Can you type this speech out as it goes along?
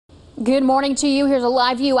Good morning to you. Here's a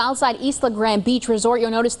live view outside East La Grande Beach Resort. You'll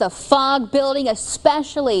notice the fog building,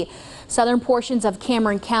 especially southern portions of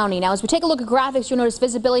Cameron County. Now, as we take a look at graphics, you'll notice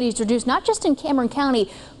visibility is reduced not just in Cameron County,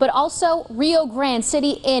 but also Rio Grande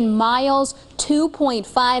City in miles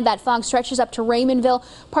 2.5. That fog stretches up to Raymondville,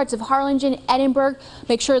 parts of Harlingen, Edinburgh.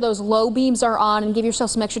 Make sure those low beams are on and give yourself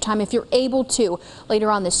some extra time if you're able to later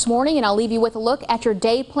on this morning. And I'll leave you with a look at your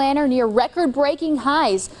day planner near record-breaking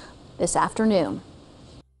highs this afternoon.